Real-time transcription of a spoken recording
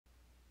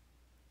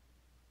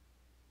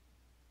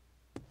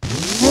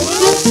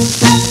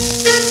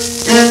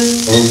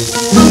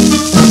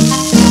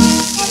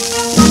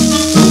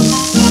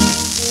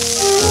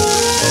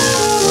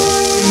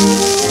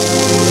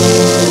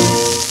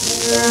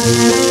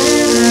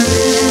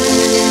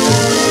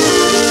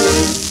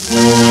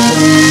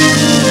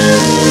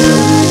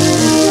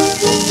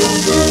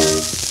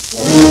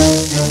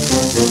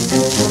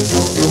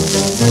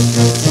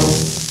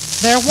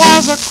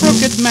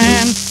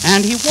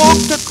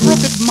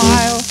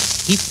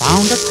He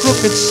found a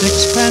crooked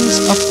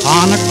sixpence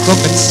upon a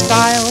crooked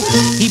stile.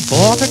 He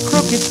bought a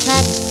crooked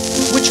cat,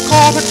 which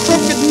caught a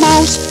crooked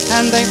mouse,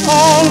 and they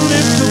all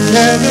lived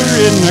together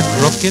in a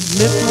crooked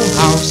little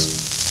house.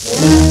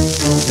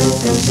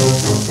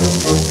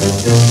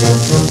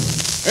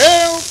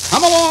 Well,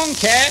 come along,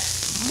 cat.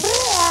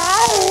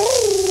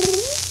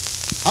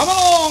 Come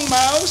along,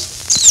 mouse.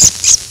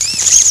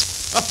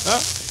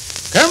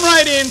 Come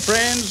right in,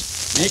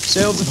 friends. Make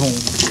yourselves at home.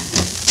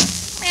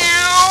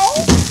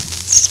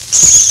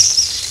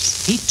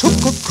 He took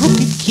a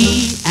crooked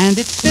key, and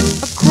it fit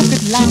a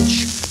crooked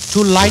latch.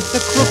 To light the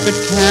crooked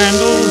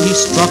candle, he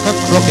struck a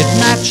crooked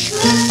match.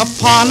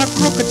 Upon a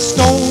crooked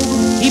stove,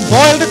 he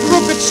boiled a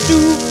crooked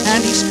stew,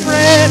 and he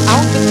spread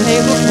out the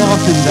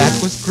tablecloth, and that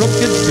was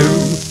crooked too.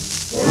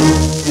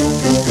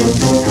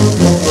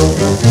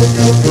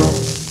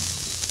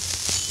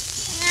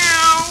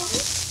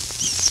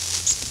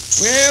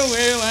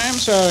 Well, I'm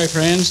sorry,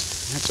 friends.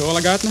 That's all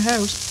I got in the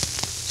house.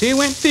 See, I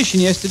went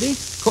fishing yesterday.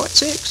 Caught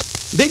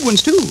 6. Big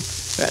ones, too.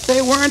 But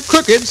they weren't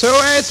crooked, so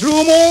I threw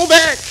them all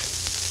back.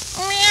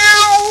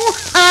 Meow!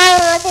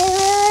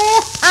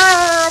 Horrible!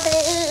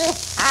 Horrible!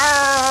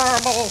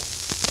 Horrible!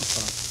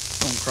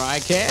 Don't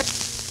cry, cat.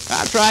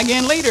 I'll try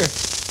again later.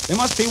 There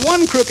must be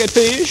one crooked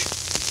fish.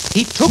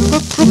 He took a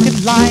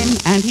crooked line,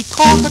 and he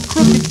caught a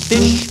crooked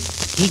fish.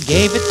 He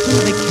gave it to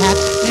the cat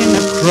in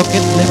a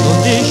crooked little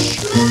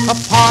dish.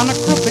 Upon a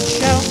crooked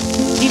shelf,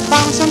 he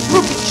found some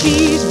crooked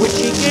cheese, which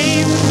he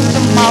gave to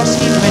the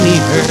mousey when he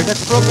heard a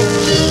crooked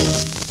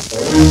cheese.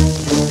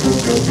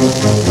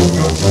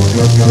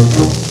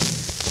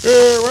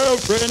 Well,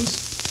 friends,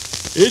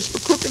 it's for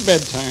crooked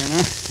bedtime.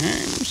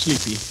 I'm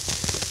sleepy.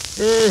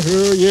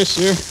 Yes,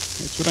 sir.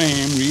 That's what I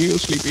am, real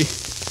sleepy.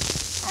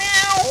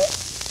 Meow.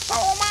 So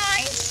am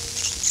I.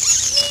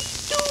 Me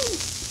too.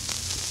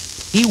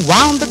 He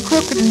wound the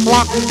crooked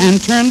clock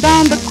and turned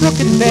down the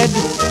crooked bed.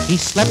 He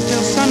slept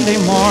till Sunday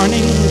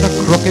morning, the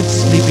crooked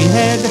sleepy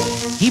head.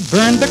 He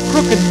burned the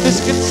crooked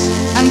biscuits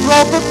and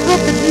broke a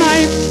crooked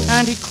knife,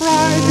 and he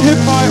cried,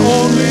 if I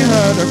only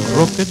had a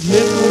crooked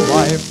little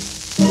wife.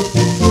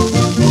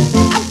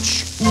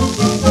 Ouch!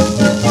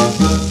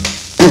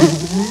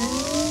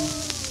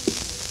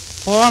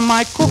 For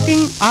my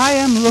cooking, I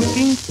am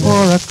looking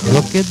for a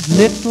crooked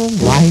little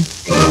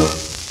wife.